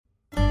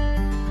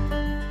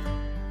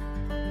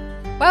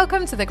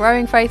Welcome to the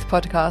Growing Faith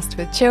podcast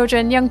with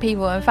children, young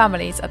people and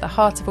families at the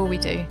heart of all we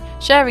do,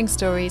 sharing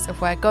stories of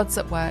where God's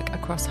at work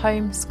across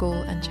home, school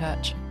and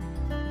church.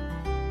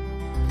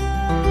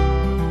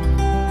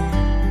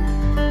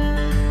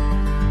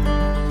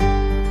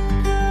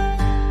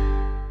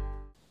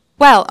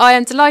 Well, I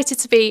am delighted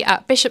to be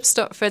at Bishop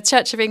Stopford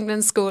Church of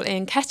England School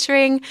in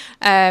Kettering,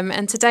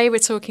 and today we're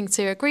talking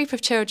to a group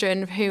of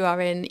children who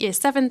are in Year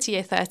 7 to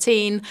Year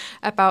 13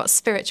 about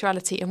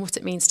spirituality and what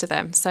it means to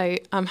them. So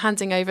I'm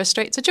handing over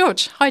straight to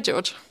George. Hi,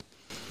 George.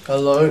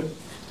 Hello,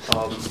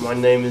 my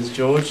name is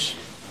George.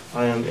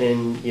 I am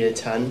in Year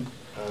 10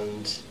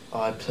 and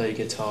I play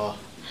guitar.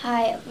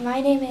 Hi, my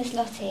name is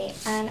Lottie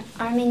and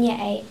I'm in Year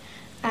 8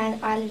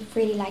 and I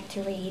really like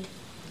to read.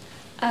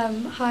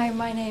 Hi,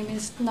 my name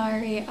is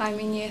Nairi, I'm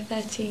in Year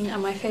 13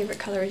 and my favourite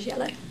colour is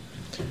yellow.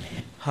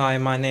 Hi,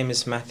 my name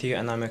is Matthew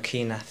and I'm a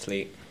keen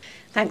athlete.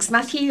 Thanks,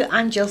 Matthew.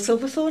 I'm Jill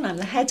Silverthorne. I'm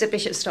the head of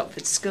Bishop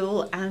Stopford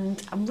School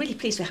and I'm really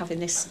pleased we're having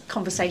this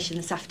conversation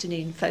this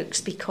afternoon, folks,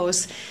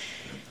 because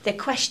they're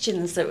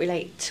questions that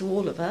relate to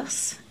all of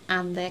us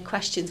and they're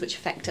questions which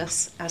affect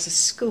us as a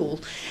school.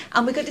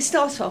 And we're going to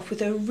start off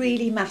with a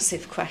really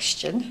massive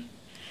question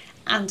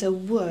and a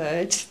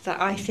word that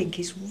I think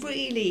is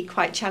really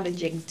quite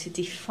challenging to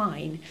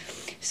define.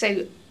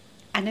 So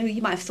I know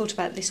you might have thought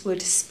about this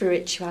word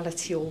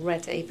spirituality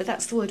already, but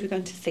that's the word we're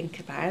going to think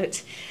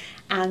about.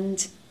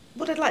 And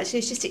what I'd like to do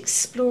is just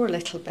explore a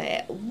little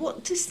bit.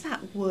 What does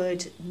that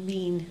word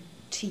mean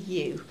to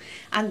you?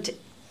 And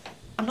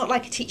I'm not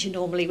like a teacher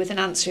normally with an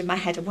answer in my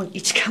head I want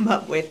you to come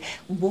up with.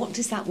 What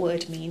does that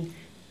word mean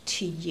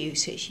to you?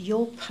 So it's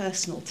your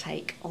personal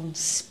take on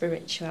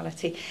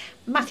spirituality.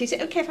 Matthew, is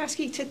it okay if I ask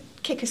you to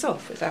kick us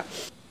off with that?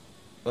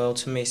 Well,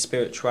 to me,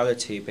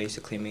 spirituality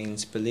basically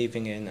means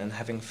believing in and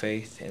having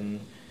faith in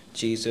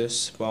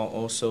Jesus while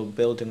also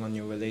building on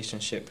your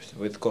relationship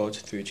with God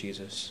through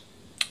Jesus.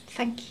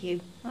 Thank you.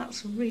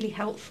 That's really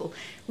helpful.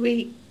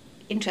 Really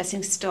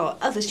interesting start.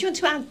 Others, do you want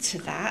to add to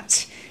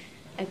that?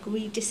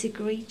 Agree,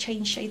 disagree,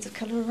 change shades of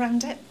colour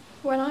around it?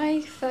 When I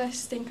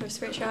first think of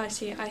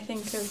spirituality, I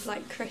think of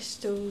like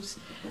crystals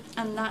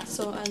and that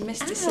sort, and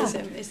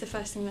mysticism is the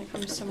first thing that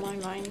comes to my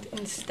mind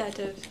instead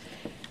of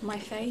my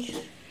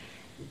faith.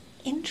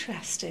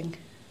 Interesting.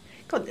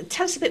 God,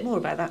 tell us a bit more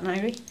about that,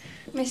 Nairi.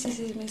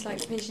 Mysticism is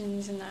like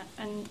visions and that,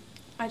 and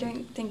I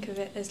don't think of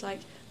it as like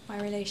my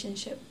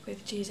relationship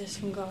with Jesus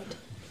and God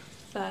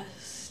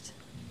first.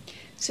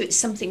 So it's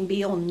something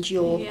beyond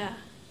your Yeah.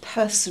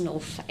 personal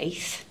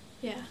faith.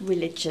 Yeah.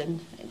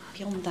 Religion,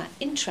 beyond that.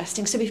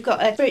 Interesting. So we've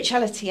got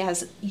spirituality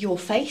as your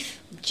faith,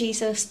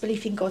 Jesus,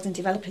 belief in God and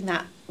developing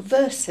that,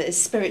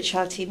 versus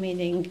spirituality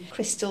meaning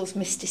crystals,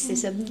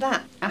 mysticism,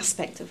 that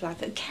aspect of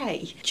life.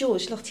 Okay.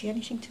 George, Lottie,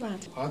 anything to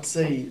add? I'd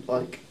say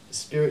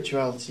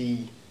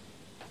spirituality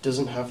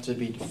doesn't have to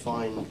be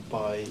defined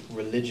by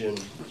religion.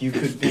 You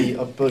could be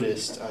a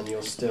Buddhist and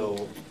you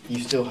still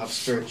have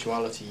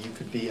spirituality. You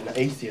could be an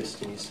atheist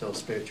and you still have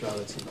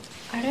spirituality.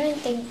 I don't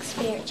think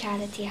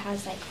spirituality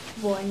has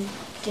one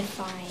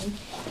defined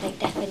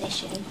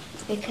definition,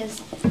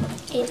 because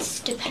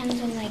it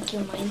depends on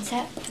your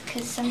mindset,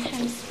 because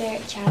sometimes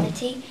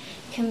spirituality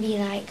can be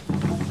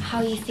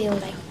how you feel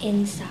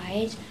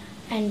inside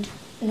and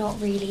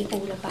not really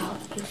all about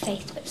your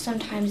faith, but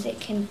sometimes it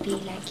can be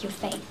your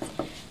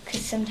faith,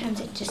 because sometimes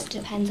it just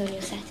depends on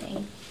your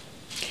setting.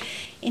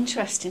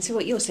 Interesting. So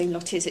what you're saying,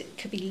 Lottie, is it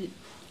could be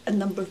a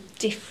number of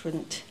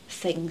different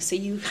things, so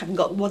you haven't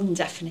got one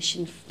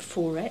definition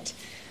for it?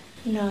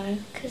 No,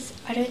 because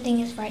I don't think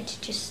it's right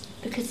to just,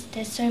 because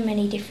there's so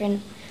many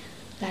different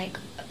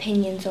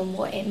opinions on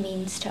what it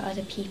means to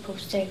other people,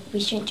 so we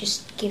shouldn't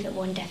just give it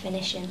one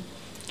definition.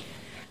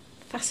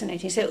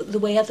 Fascinating. So the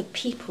way other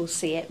people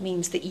see it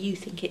means that you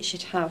think it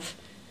should have,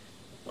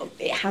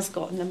 it has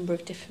got a number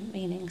of different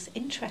meanings.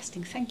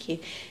 Interesting, thank you.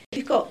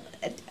 We've got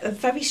a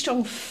very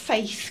strong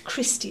faith,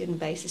 Christian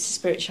basis to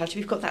spirituality.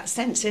 We've got that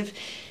sense of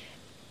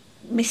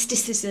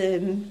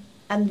mysticism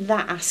and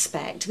that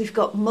aspect. We've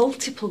got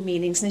multiple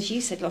meanings, and as you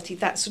said, Lottie,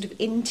 that sort of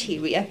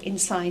interior,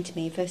 inside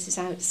me versus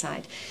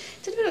outside.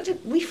 So do you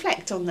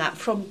reflect on that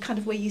from kind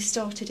of where you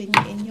started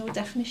in your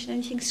definition?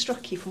 Anything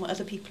struck you from what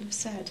other people have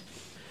said?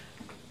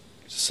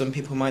 Some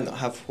people might not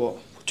have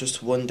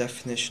just one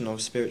definition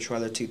of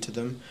spirituality to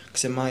them,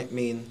 because it might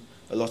mean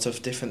a lot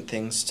of different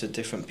things to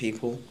different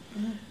people,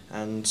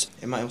 and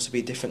it might also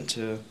be different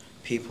to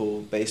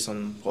people based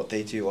on what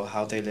they do or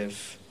how they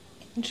live.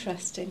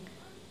 Interesting.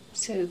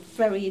 So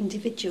very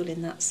individual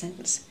in that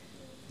sense.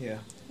 Yeah.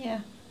 Yeah.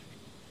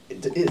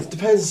 It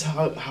depends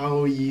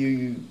how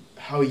you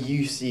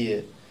see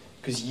it,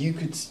 because you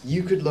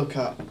could look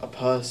at a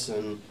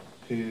person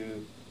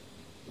who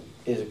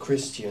is a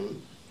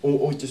Christian,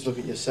 or just look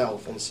at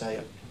yourself and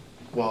say,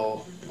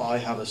 well, I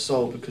have a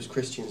soul, because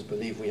Christians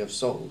believe we have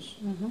souls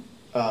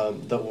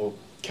that will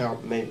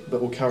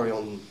carry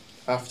on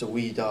after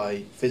we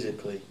die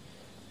physically.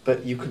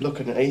 But you could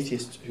look at an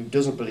atheist who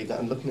doesn't believe that,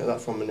 and looking at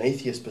that from an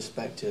atheist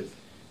perspective,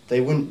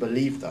 they wouldn't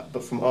believe that.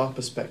 But from our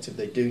perspective,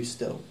 they do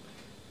still.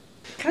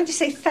 Can I just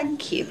say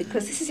thank you,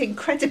 because this is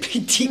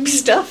incredibly deep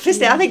stuff,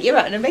 isn't it? I think you're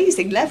at an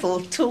amazing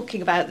level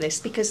talking about this,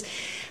 because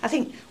I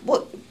think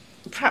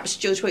perhaps,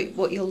 George,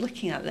 what you're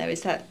looking at there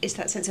is that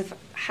sense of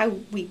how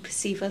we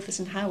perceive others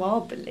and how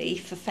our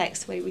belief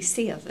affects the way we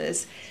see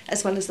others,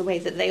 as well as the way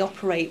that they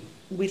operate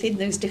within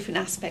those different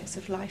aspects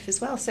of life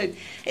as well. So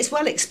it's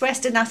well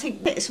expressed, and I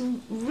think it's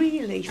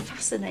really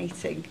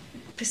fascinating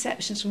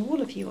perceptions from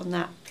all of you on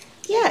that.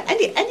 Yeah,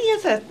 any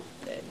other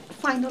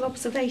final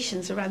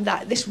observations around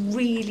this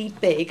really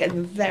big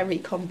and very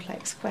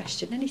complex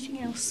question? Anything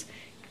else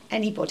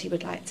anybody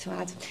would like to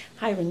add?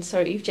 Hiren,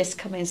 sorry, you've just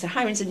come in. So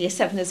Hiren's in year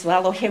 7 as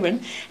well, or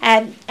Hiren.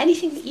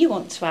 Anything that you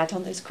want to add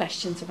on those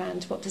questions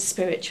around what does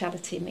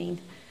spirituality mean?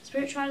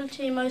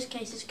 Spirituality in most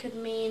cases could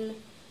mean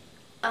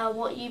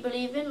what you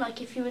believe in.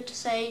 Like if you were to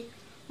say,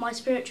 my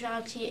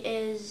spirituality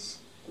is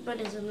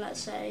Buddhism,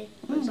 let's say,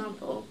 for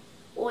example.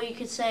 Or you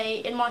could say,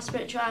 in my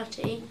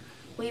spirituality,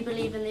 we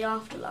believe in the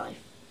afterlife.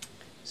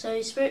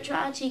 So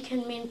spirituality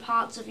can mean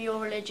parts of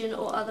your religion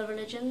or other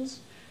religions,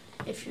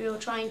 if you're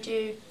trying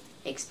to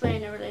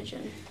explain a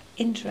religion.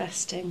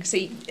 Interesting. So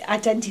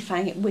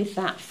identifying it with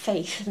that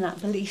faith and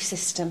that belief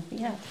system.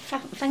 Yeah,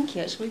 thank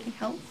you. It's really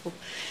helpful.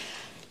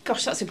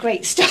 Gosh, that's a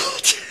great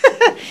start.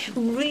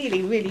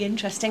 Really, really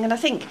interesting. And I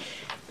think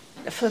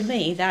for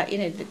me that,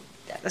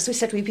 as we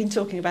said, we've been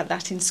talking about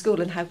that in school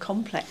and how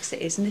complex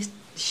it is, and this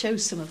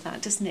shows some of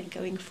that, doesn't it,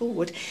 going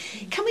forward.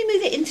 Can we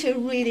move it into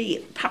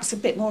really, perhaps a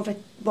bit more of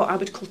what I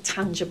would call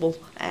tangible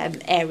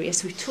area?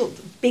 So we've talked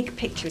the big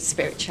picture of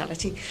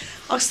spirituality.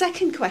 Our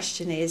second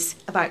question is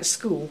about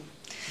school,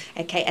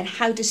 okay, and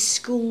how does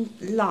school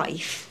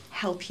life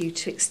help you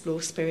to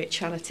explore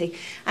spirituality?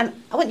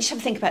 And I want you to have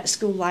a think about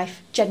school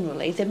life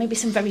generally. There may be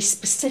some very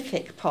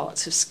specific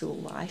parts of school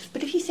life,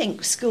 but if you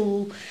think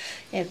school,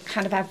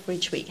 kind of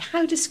average week,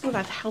 how does school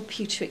life help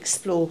you to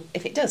explore,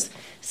 if it does,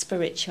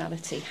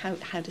 spirituality?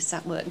 How does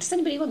that work? Does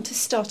anybody want to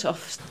start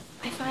off?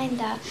 I find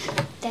that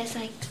there's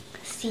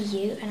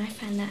CU, and I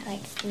find that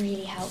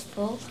really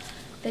helpful,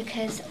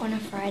 because on a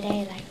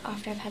Friday,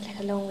 after I've had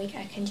a long week,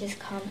 I can just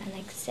come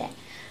and sit,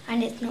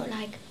 and it's not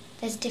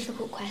there's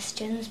difficult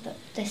questions, but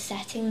the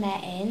setting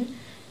they're in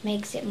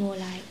makes it more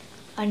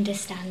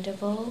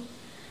understandable.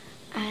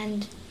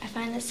 And I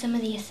find that some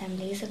of the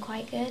assemblies are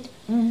quite good.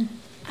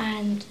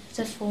 And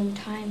the form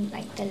time,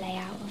 the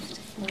layout of the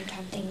form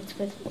time things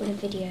with all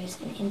the videos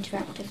and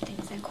interactive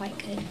things, they're quite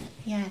good.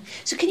 Yeah.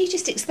 So can you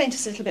just explain to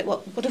us a little bit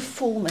what a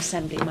form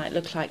assembly might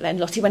look like then,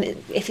 Lottie,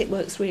 if it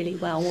works really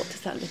well, what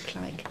does that look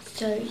like?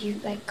 So you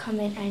come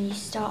in and you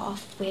start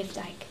off with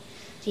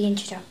the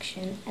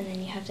introduction, and then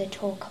you have the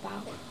talk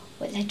about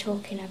what they're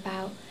talking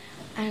about,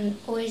 and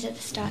always at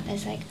the start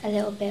there's a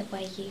little bit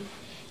where you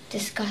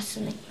discuss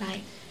something,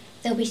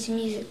 there'll be some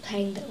music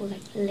playing that will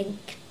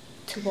link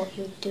to what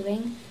you're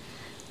doing,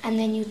 and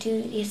then you'll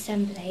do the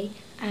assembly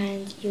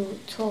and you'll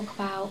talk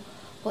about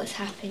what's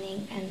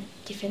happening and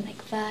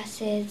different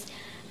verses,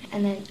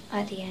 and then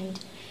at the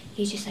end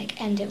you just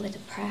end it with a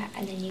prayer,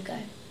 and then you go.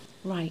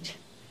 Right.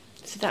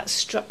 So that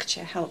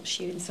structure helps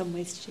you in some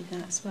ways to do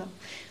that as well.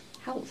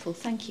 Helpful,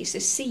 thank you. So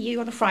see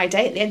you on a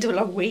Friday at the end of a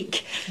long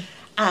week,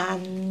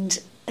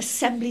 and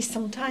assembly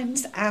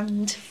sometimes,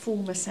 and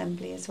form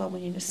assembly as well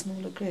when you're in a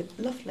smaller group.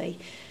 Lovely.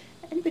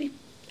 Anybody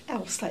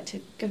else like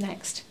to go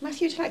next?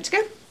 Matthew, would you like to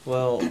go?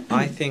 Well,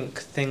 I think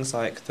things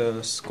like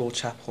the school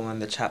chapel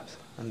and the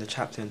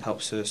chaplain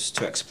helps us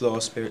to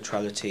explore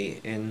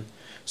spirituality in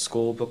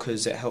school,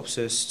 because it helps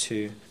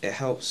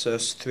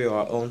us through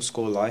our own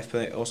school life,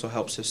 but it also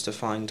helps us to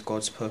find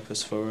God's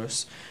purpose for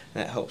us,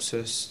 and it helps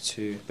us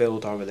to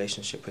build our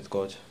relationship with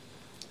God.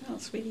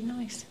 That's really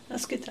nice.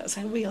 That's good. That's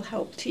a real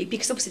help to you,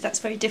 because obviously that's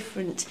very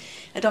different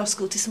at our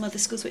school to some other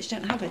schools which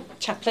don't have a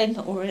chaplain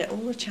or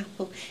a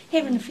chapel.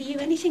 Hiren, for you,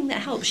 anything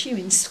that helps you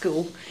in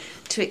school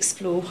to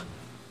explore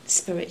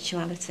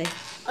spirituality?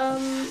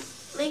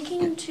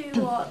 Linking to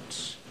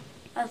what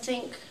I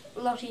think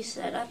Lottie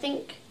said, I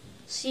think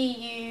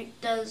CU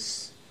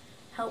does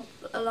help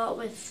a lot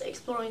with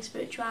exploring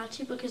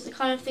spirituality, because the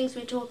kind of things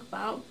we talk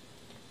about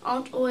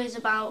aren't always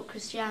about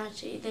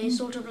Christianity. They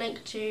sort of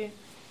link to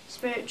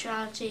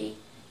spirituality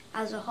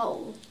as a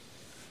whole.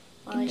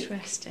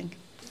 Interesting.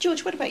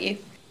 George, what about you?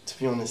 To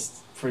be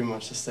honest, pretty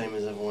much the same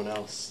as everyone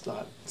else.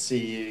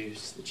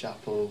 CUs, the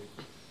chapel.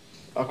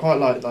 I quite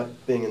like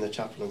being in the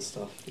chapel and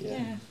stuff.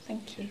 Yeah,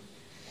 thank you.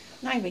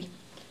 Nairi?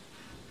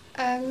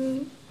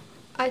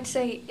 I'd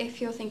say if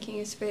you're thinking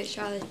of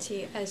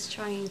spirituality as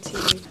trying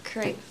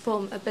to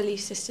form a belief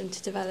system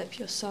to develop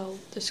your soul,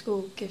 the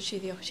school gives you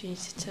the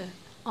opportunity to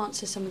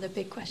answer some of the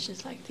big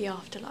questions like the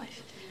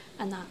afterlife,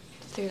 and that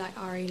through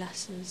RE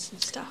lessons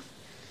and stuff.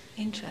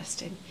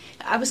 Interesting.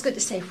 I was going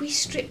to say, if we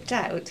stripped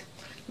out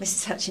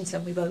Mrs.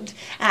 Hutchinson, we won't,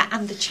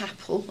 and the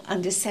chapel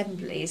and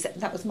assemblies,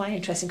 that was my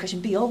interesting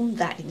question. Beyond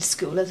that in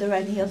school, are there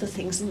any other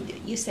things? And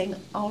you're saying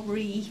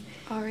RE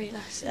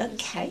lessons.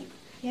 Okay.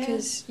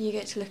 Because you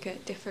get to look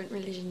at different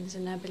religions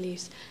and their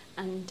beliefs,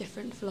 and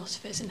different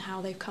philosophers and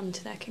how they've come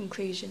to their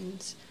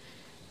conclusions,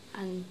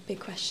 and big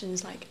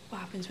questions like what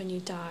happens when you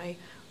die,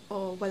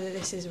 or whether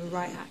this is a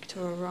right act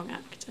or a wrong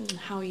act, and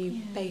how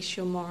you base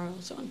your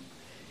morals on.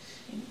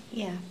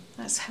 Yeah,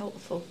 that's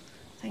helpful.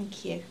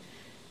 Thank you.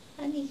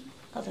 Any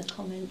other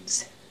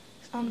comments?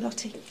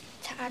 Lottie?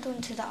 To add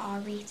on to the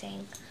RE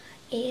thing,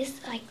 it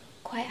is like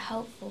quite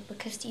helpful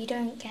because you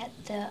don't get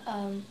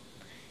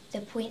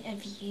the point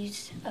of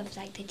views of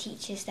like the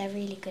teachers. They're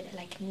really good at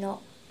like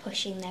not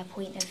pushing their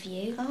point of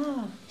view.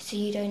 So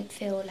you don't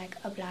feel like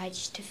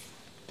obliged to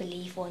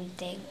believe one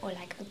thing or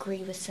like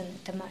agree with something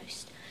the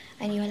most,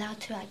 and you're allowed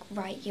to like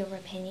write your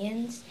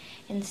opinions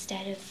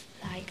instead of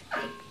like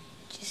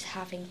just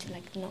having to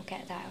like not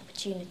get that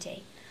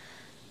opportunity.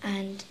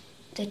 And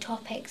the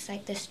topics,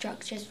 like the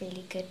structure is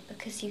really good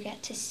because you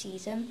get to see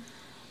them,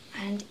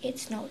 and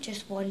it's not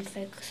just one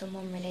focus on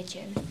one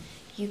religion.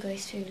 You go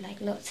through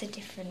like lots of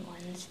different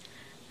ones,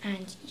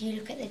 and you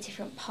look at the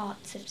different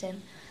parts of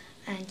them,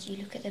 and you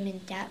look at them in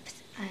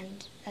depth,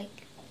 and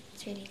like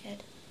it's really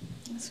good.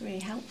 That's really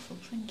helpful,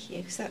 thank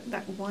you. So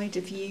that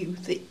wider view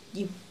that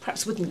you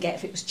perhaps wouldn't get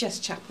if it was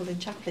just chapel and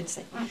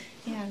chaplaincy.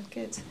 Yeah,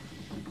 good.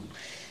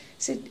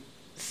 So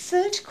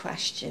third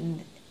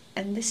question,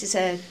 and this is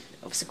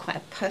obviously quite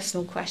a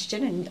personal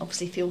question, and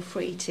obviously feel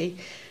free to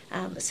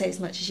say as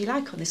much as you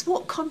like on this.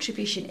 What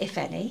contribution, if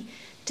any,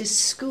 does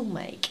school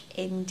make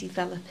in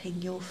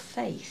developing your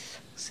faith?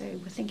 So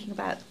we're thinking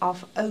about our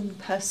own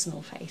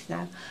personal faith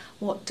now.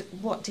 What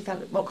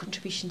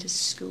contribution does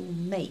school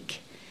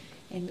make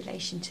in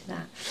relation to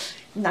that?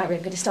 Nari,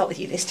 I'm going to start with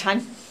you this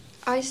time.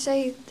 I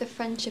say the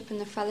friendship and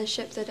the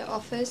fellowship that it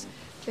offers,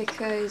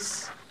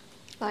 because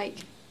like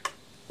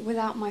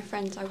without my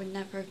friends I would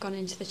never have gone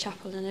into the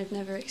chapel, and I've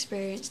never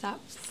experienced that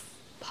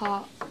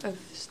part of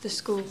the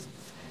school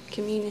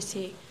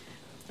community.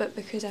 But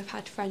because I've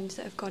had friends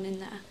that have gone in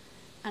there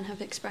and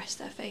have expressed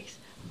their faith,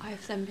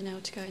 I've then been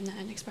able to go in there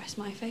and express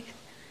my faith.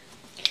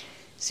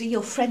 So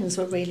your friends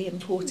were really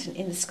important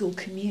in the school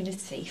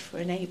community for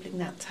enabling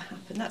that to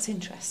happen. That's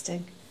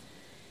interesting.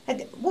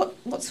 And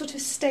what sort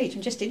of stage,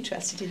 I'm just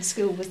interested in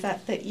school, was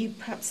that you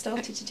perhaps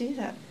started to do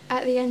that?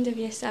 At the end of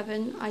year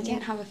 7, I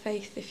didn't have a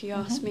faith. If you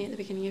asked me at the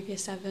beginning of year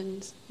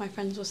 7, my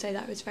friends will say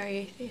that I was very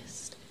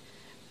atheist.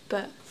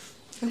 But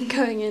from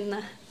going in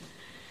there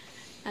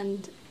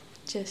and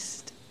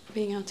just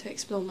being able to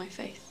explore my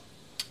faith.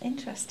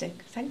 Interesting,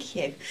 thank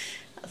you.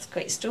 That's a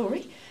great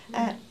story.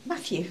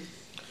 Matthew?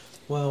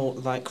 Well,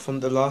 like from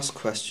the last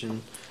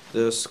question,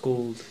 the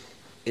school,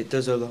 it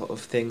does a lot of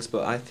things,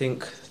 but I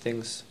think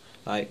things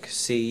like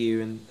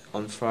CU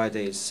on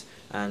Fridays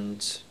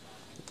and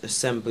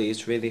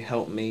assemblies really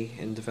help me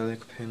in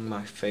developing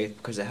my faith,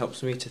 because it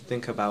helps me to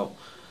think about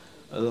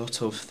a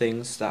lot of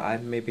things that I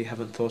maybe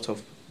haven't thought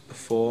of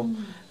before,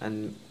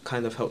 and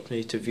kind of helped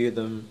me to view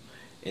them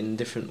in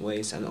different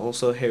ways. And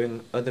also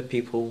hearing other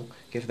people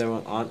give their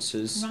own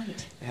answers,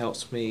 it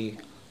helps me,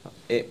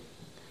 it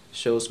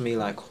shows me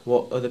like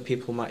what other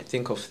people might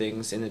think of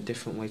things in a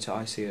different way to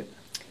I see it.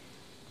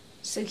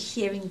 So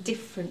hearing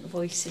different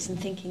voices and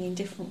thinking in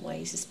different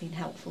ways has been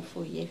helpful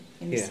for you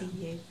in the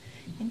CU.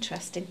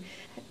 Interesting.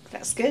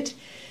 That's good.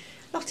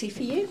 Lottie,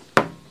 for you?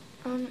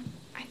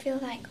 I feel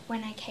like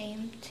when I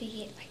came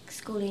to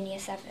school in year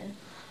 7,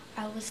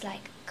 I was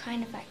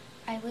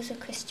I was a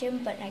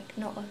Christian, but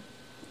not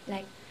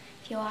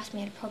if you asked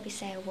me, I'd probably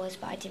say I was,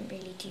 but I didn't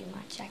really do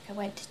much. Like I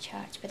went to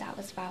church, but that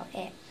was about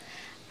it.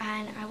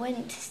 And I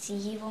went to see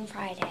you on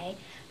Friday,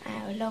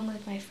 along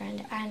with my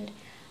friend, and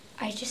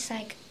I just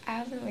I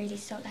haven't really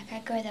thought, I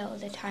go there all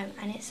the time,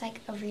 and it's a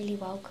really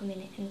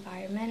welcoming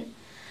environment.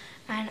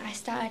 And I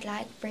started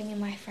bringing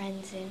my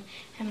friends in,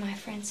 and my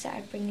friends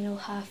started bringing all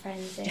her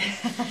friends in.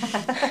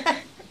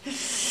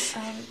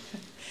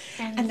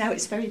 And now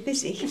it's very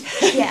busy.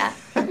 Yeah.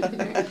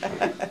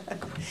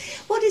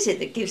 What is it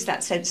that gives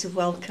that sense of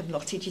welcome,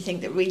 Lottie, do you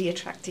think, that really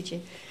attracted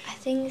you? I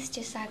think it's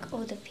just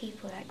all the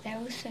people, they're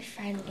all so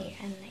friendly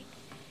and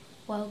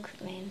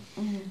welcoming.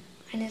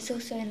 And it's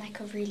also in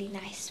a really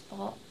nice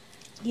spot.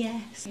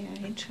 Yes,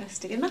 yeah,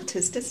 interesting. It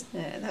matters, doesn't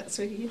it? That's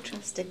really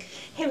interesting.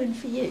 Heron,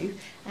 for you,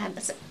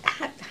 so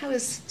how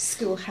has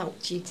school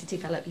helped you to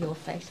develop your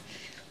faith?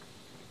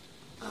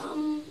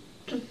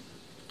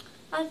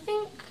 I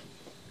think,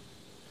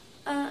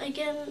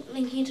 again,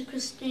 linking to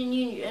Christian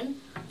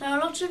Union, there are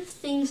a lot of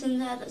things in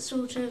there that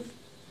sort of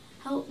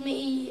help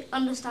me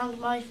understand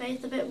my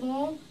faith a bit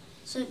more.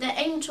 So they're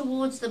aimed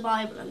towards the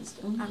Bible and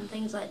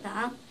things like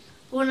that.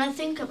 But when I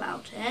think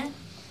about it,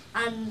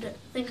 and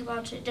think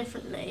about it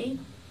differently,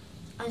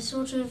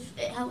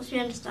 it helps me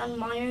understand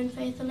my own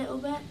faith a little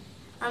bit.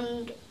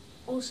 And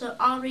also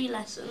RE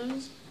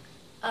lessons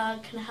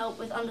can help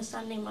with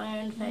understanding my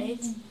own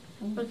faith,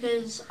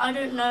 because I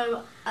don't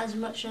know as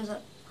much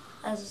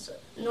as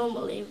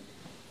normally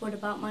would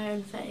about my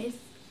own faith,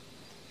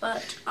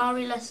 but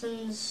RE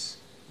lessons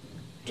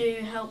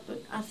do help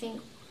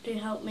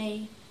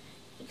me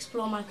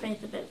explore my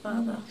faith a bit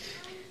further.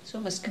 So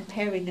almost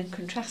comparing and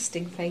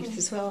contrasting faith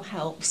as well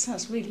helps.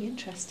 That's really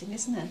interesting,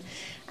 isn't it?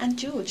 And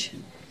George?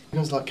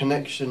 Because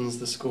connections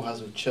the school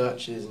has with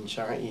churches and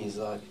charities,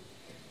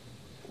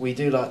 we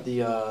do like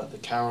the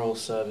carol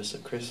service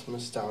at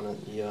Christmas down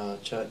at the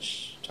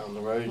church down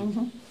the road,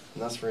 and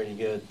that's really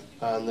good.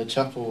 And the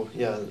chapel,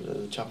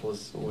 the chapel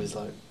is always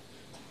like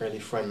really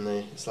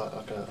friendly. It's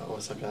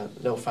almost like a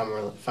little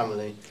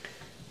family,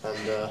 and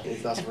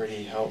that's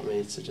really helped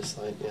me to just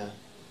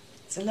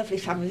It's a lovely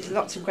family. There's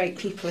lots of great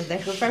people in there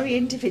who are very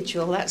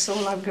individual. That's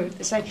all I'm going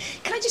to say.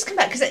 Can I just come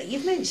back? Because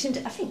you've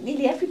mentioned, I think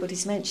nearly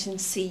everybody's mentioned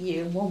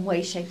CU in one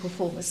way, shape or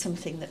form as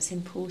something that's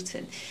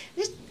important.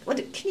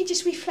 Can you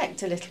just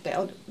reflect a little bit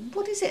on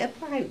what is it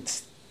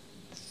about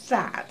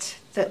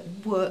that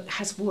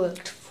has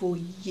worked for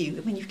you?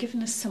 I mean, you've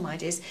given us some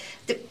ideas.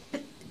 But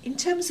in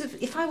terms of,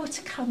 if I were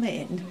to come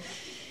in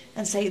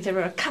and say there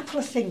are a couple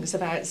of things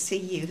about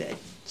CU that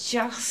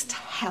just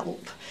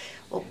help,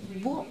 well,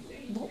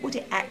 what would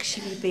it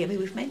actually be? I mean,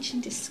 we've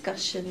mentioned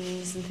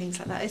discussions and things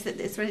like that.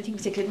 Is there anything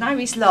particular?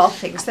 Nairi's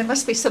laughing, so there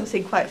must be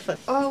something quite fun.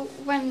 Well,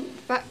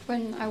 back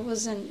when I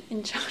wasn't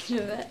in charge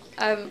of it,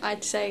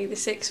 I'd say the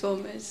sixth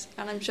formers,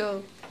 and I'm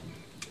sure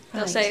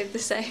they'll say the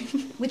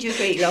same. Would you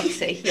agree,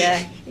 Lottie?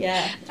 Yeah.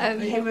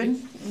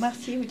 Heron,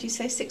 Matthew, would you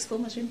say sixth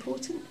formers are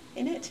important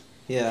in it?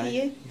 Yeah. For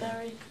you?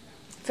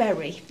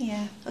 Very,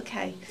 yeah.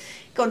 Okay.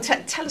 Go on,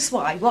 tell us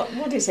why.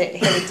 What is it,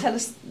 Heron? Tell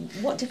us,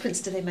 what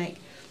difference do they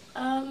make?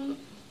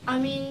 I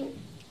mean,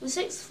 the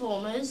sixth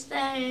formers,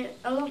 they're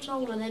a lot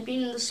older. They've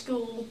been in the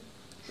school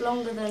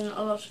longer than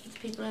a lot of the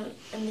people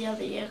in the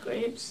other year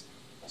groups.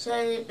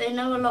 So they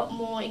know a lot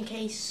more in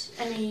case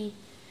any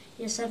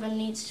year 7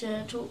 needs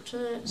to talk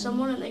to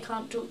someone and they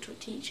can't talk to a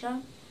teacher.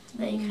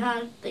 They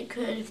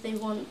could, if they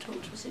want,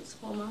 talk to a sixth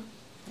former.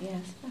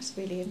 Yes, that's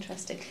really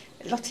interesting.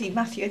 Lottie,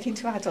 Matthew, anything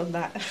to add on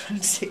that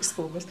around sixth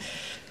formers?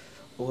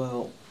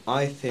 Well,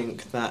 I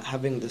think that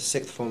having the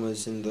sixth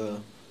formers in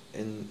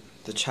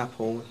the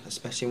chapel,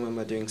 especially when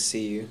we're doing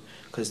CU,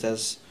 because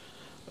there's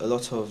a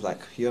lot of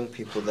young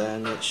people there,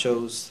 and it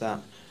shows that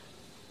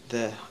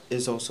there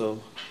is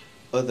also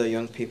other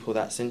young people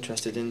that's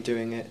interested in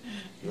doing it.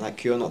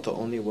 You're not the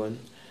only one,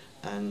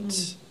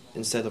 and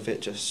instead of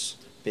it just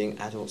being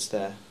adults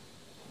there.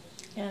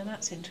 Yeah,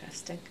 that's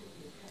interesting.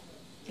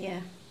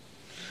 Yeah.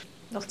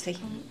 Lottie.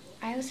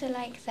 I also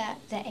like that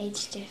the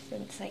age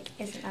difference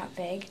isn't that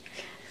big,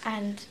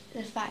 and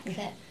the fact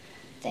that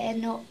they're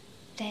not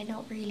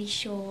really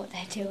sure what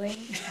they're doing.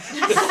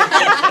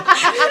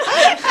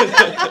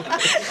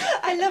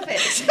 I love it.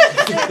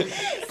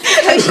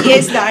 So she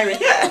is, Nairi.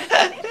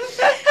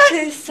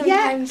 So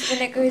sometimes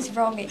when it goes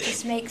wrong, it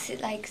just makes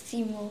it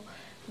seem more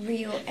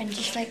real and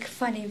just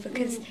funny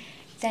because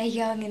they're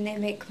young and they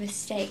make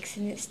mistakes,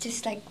 and it's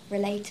just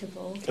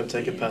relatable. Don't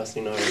take it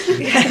personally,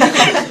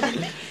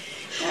 Nairi.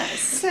 That's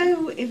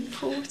so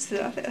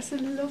important. I think that's a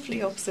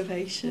lovely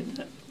observation.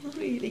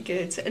 Really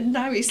good. And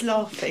now he's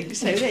laughing,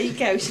 so there you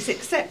go. She's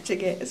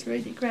accepting it. It's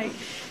really great.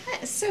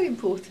 That's so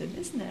important,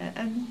 isn't it?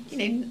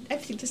 And,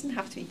 everything doesn't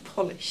have to be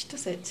polished,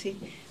 does it, to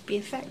be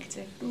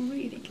effective?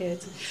 Really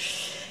good.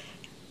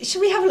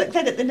 Shall we have a look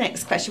then at the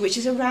next question, which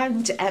is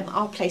around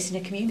our place in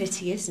a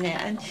community, isn't it?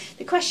 And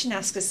the question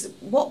asks us,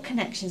 what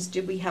connections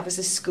do we have as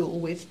a school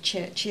with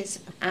churches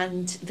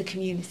and the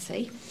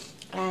community?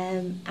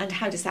 And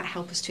how does that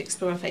help us to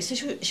explore our faith? So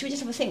should we just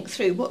have a think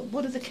through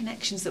what are the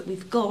connections that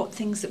we've got,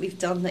 things that we've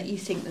done that you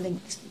think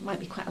might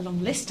be quite a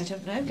long list? I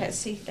don't know. Let's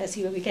see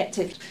where we get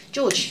to.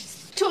 George,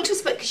 talk to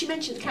us about, because you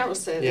mentioned the carol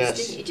service,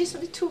 didn't you? Just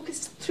want to talk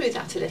us through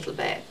that a little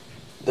bit.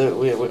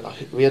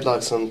 We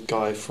had some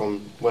guy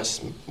from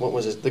West. What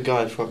was it? The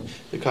guy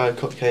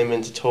who came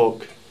in to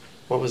talk.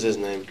 What was his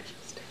name?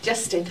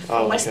 Justin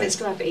from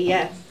Westminster Abbey.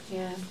 Yeah.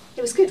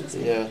 It was good,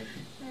 wasn't it? Yeah.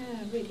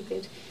 Really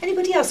good.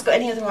 Anybody else got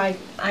any other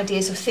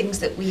ideas of things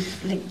that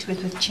we've linked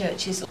with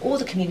churches or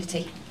the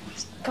community?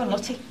 Go on,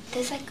 Lottie.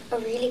 There's a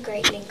really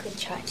great link with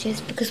churches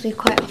because we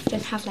quite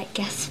often have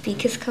guest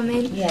speakers come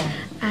in. Yeah.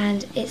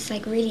 And it's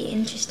really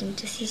interesting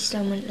to see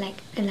someone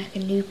in a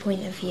new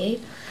point of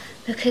view,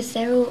 because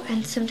they're all,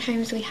 and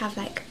sometimes we have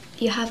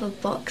you have a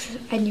box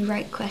and you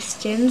write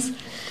questions,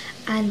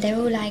 and they're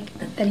all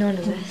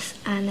anonymous,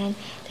 and then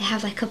they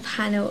have a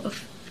panel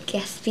of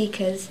guest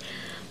speakers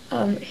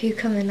who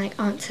come and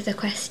answer the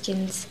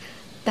questions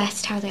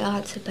best how they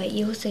answer, but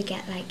you also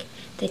get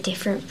the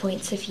different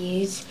points of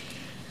views.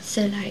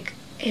 So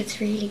it's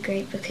really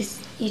great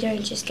because you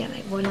don't just get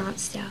one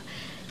answer,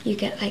 you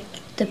get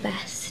the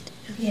best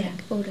of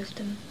all of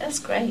them. That's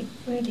great,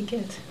 really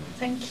good.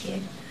 Thank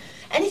you.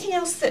 Anything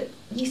else that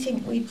you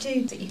think we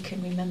do that you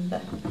can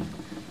remember?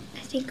 I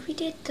think we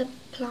did the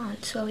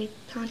plants, where we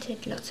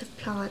planted lots of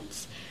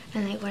plants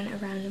and went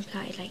around and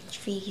planted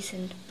trees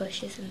and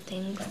bushes and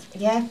things.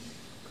 Yeah.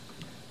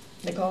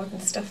 The garden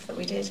stuff that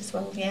we did as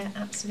well, yeah,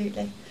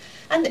 absolutely.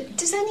 And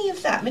does any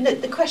of that, I mean,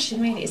 the question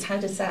really is, how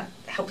does that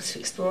help us to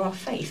explore our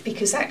faith?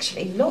 Because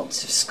actually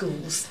lots of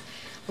schools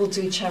will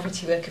do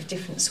charity work of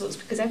different sorts,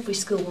 because every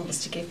school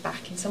wants to give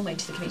back in some way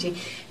to the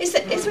community. Is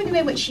there any way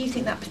in which you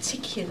think that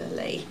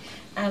particularly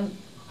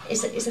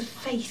is a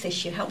faith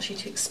issue, helps you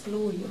to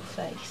explore your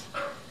faith?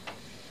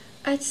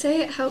 I'd say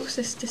it helps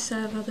us to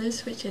serve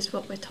others, which is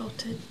what we're told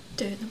to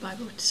do in the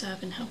Bible, to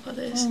serve and help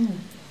others.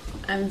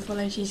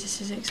 follow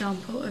Jesus'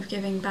 example of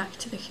giving back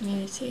to the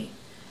community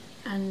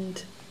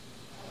and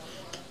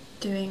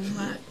doing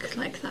work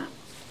like that.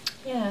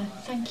 Yeah,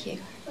 thank you.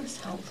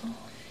 That's helpful.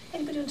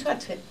 Anybody want to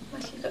add to it?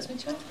 Matthew, you got something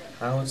to add?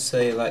 I would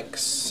say, like,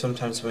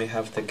 sometimes when we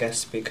have the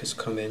guest speakers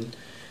come in,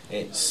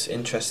 it's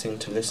interesting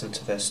to listen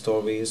to their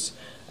stories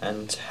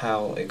and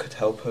how it could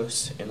help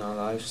us in our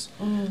lives.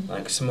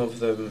 Like, some of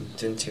them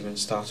didn't even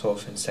start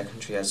off in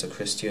secondary as a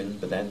Christian,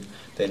 but then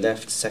they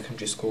left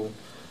secondary school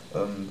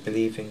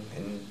believing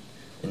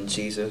in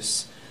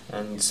Jesus,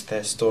 and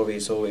their story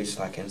is always,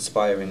 like,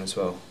 inspiring as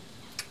well.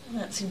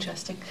 That's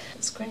interesting.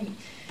 That's great.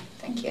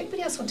 Thank you.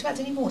 Anybody else want to add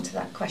any more to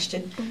that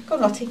question? Go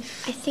on, Lottie.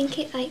 I think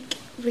it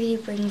really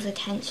brings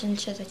attention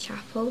to the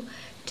chapel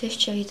to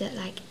show that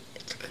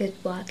it's good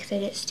work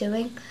that it's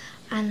doing,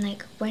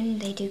 and when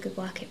they do good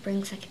work, it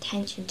brings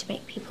attention to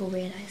make people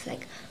realise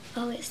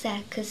oh, it's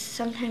there, because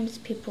sometimes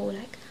people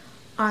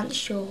aren't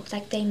sure,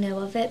 they know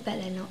of it but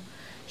they're not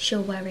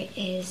sure where it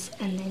is,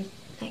 and then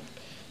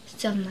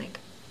some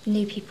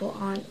new people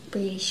aren't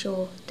really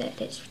sure that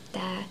it's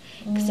there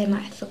because they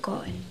might have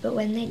forgotten. But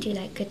when they do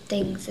good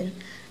things and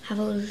have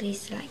all of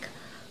these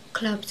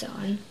clubs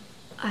on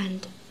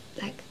and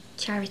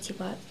charity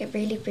work, it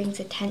really brings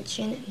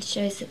attention and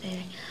shows that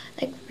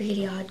they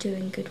really are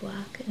doing good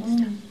work and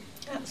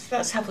stuff.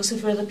 That's helpful. So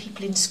for other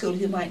people in school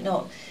who might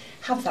not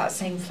have that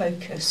same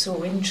focus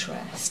or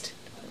interest,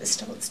 it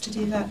starts to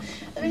do that.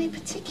 Are there any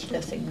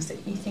particular things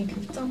that you think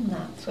have done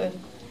that for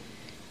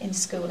in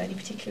school? Any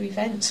particular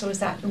events, or is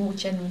that more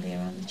generally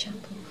around the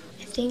chapel?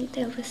 I think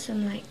there was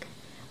some I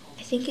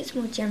think it's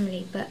more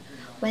generally, but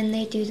when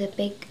they do the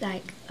big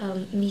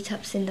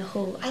meetups in the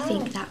hall, I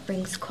think that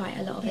brings quite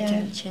a lot of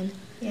attention.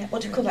 Yeah,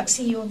 what do you call that?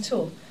 See you on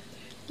tour?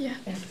 Yeah.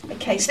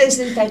 Okay, so those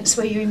are the events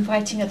where you're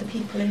inviting other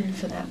people in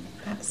for that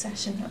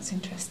session. That's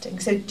interesting.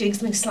 So doing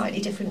something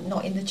slightly different,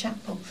 not in the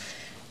chapel.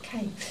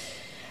 Okay.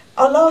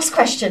 Our last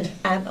question,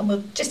 and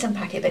we'll just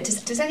unpack it, but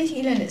does anything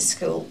you learn at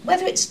school,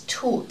 whether it's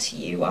taught to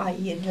you,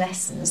 i.e. in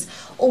lessons,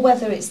 or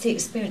whether it's the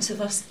experience of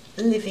us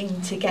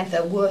living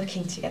together,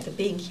 working together,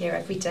 being here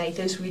every day,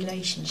 those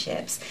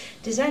relationships,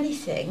 does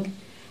anything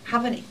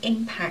have an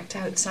impact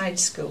outside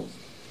school?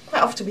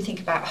 Quite often we think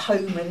about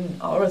home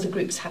and our other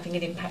groups having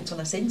an impact on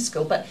us in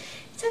school, but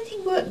does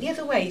anything work the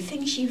other way?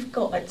 Things you've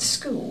got at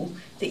school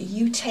that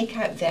you take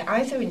out there,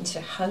 either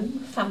into home,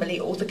 family,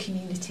 or the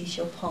communities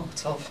you're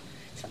part of?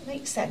 Does that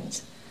make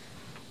sense?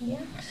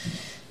 Yeah?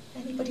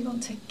 Anybody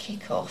want to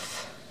kick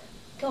off?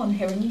 Go on,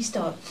 Hiran, you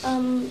start.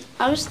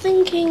 I was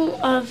thinking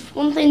of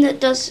one thing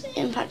that does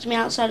impact me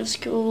outside of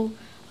school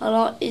a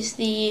lot is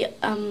the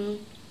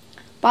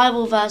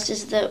Bible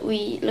verses that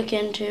we look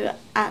into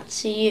at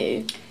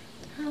CU.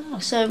 Oh.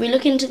 So we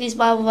look into these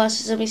Bible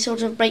verses and we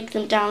sort of break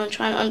them down and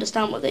try and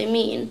understand what they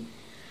mean.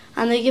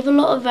 And they give a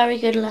lot of very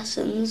good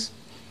lessons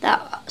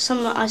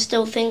some that I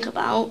still think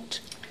about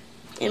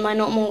in my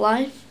normal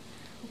life.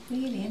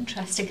 Really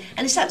interesting.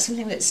 And is that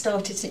something that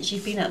started since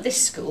you've been at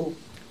this school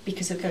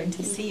because of going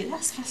to CU?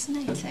 That's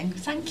fascinating.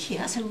 Thank you.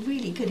 That's a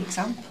really good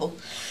example.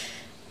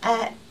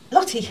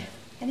 Lottie,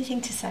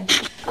 anything to say?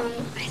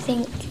 I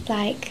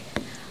think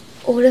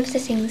all of the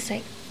things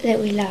that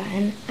we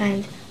learn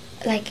and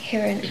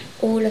hearing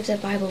all of the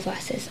Bible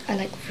verses are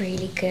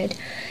really good,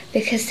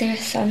 because there are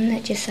some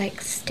that just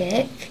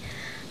stick,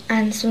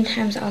 and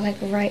sometimes I'll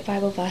write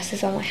Bible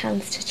verses on my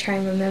hands to try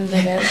and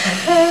remember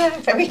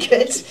them. Very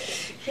good.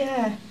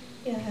 Yeah,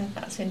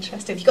 that's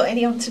interesting. Have you got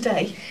any on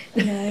today?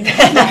 No.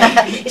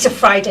 It's a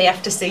Friday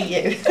after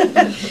CU.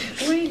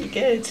 Really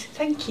good.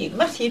 Thank you.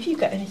 Matthew, have you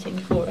got anything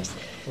for us?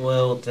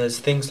 Well, there's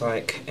things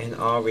in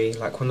RE,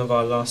 one of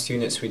our last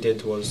units we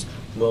did was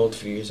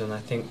worldviews, and I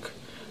think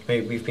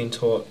maybe we've been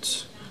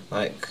taught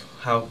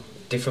how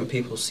different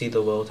people see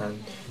the world,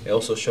 and it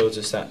also shows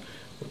us that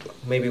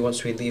maybe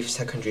once we leave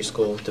secondary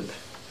school,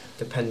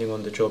 depending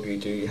on the job you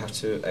do, you have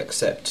to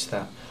accept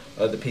that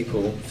other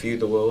people view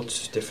the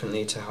world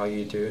differently to how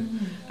you do,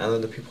 and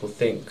other people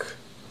think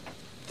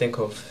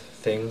of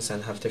things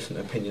and have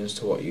different opinions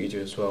to what you do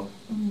as well.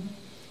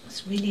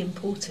 That's really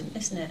important,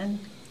 isn't it? And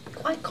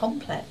quite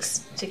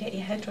complex to get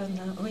your head around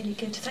that. Really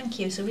good. Thank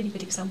you. It's a really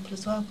good example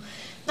as well.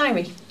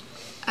 Nairi?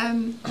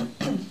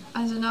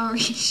 As an RE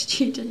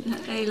student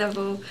at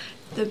A-level,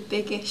 the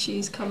big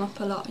issues come up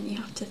a lot and you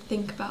have to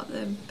think about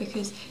them,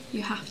 because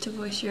you have to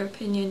voice your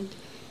opinion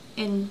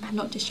in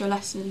not just your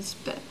lessons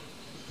but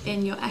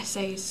in your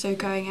essays. So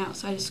going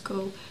outside of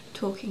school,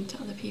 talking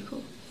to other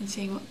people and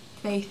seeing what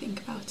they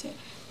think about it,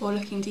 or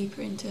looking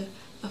deeper into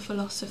a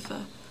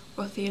philosopher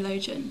or a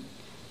theologian,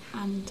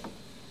 and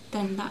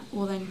then that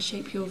will then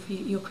shape your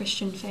view, your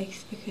Christian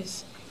faith,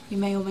 because you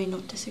may or may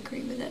not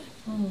disagree with it.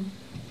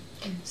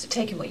 So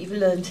taking what you've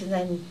learned and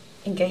then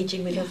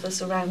engaging with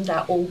others around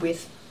that, or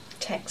with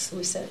texts,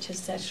 research,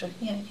 etc.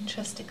 Yeah,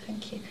 interesting.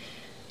 Thank you.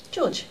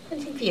 George,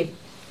 anything for you?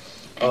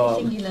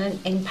 Anything you learn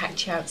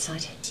impact you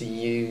outside?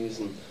 CUs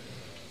and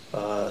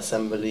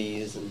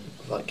assemblies and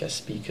guest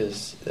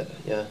speakers.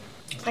 Yeah.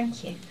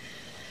 Thank you.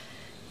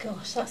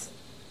 Gosh, that's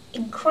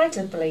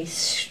incredibly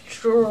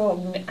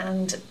strong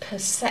and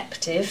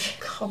perceptive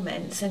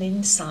comments and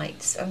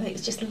insights. I think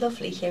it's just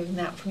lovely hearing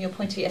that from your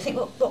point of view. I think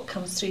what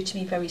comes through to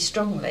me very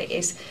strongly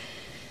is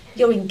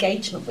your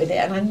engagement with it,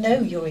 and I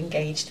know you're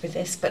engaged with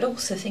this, but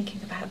also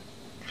thinking about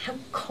how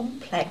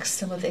complex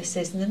some of this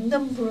is, and the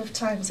number of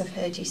times I've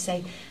heard you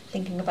say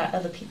thinking about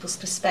other people's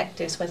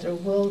perspectives, whether a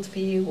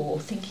worldview or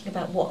thinking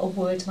about what a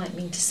word might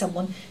mean to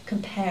someone,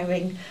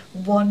 comparing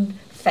one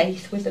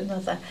faith with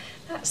another.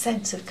 That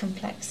sense of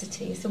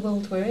complexity is the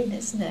world we're in,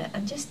 isn't it?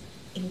 And just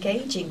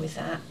engaging with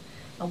that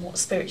and what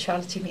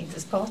spirituality means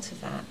as part of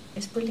that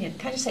is brilliant.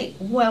 Can I just say,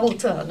 well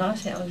done? I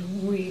think that was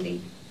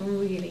really,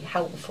 really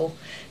helpful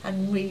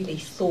and really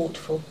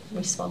thoughtful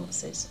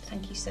responses.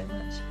 Thank you so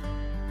much.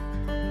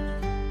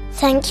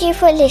 Thank you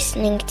for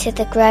listening to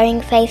the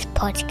Growing Faith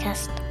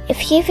podcast.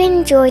 If you've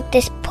enjoyed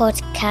this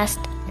podcast,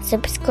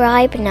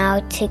 subscribe now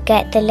to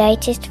get the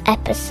latest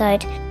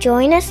episode.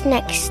 Join us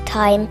next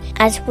time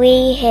as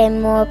we hear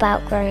more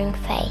about growing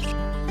faith.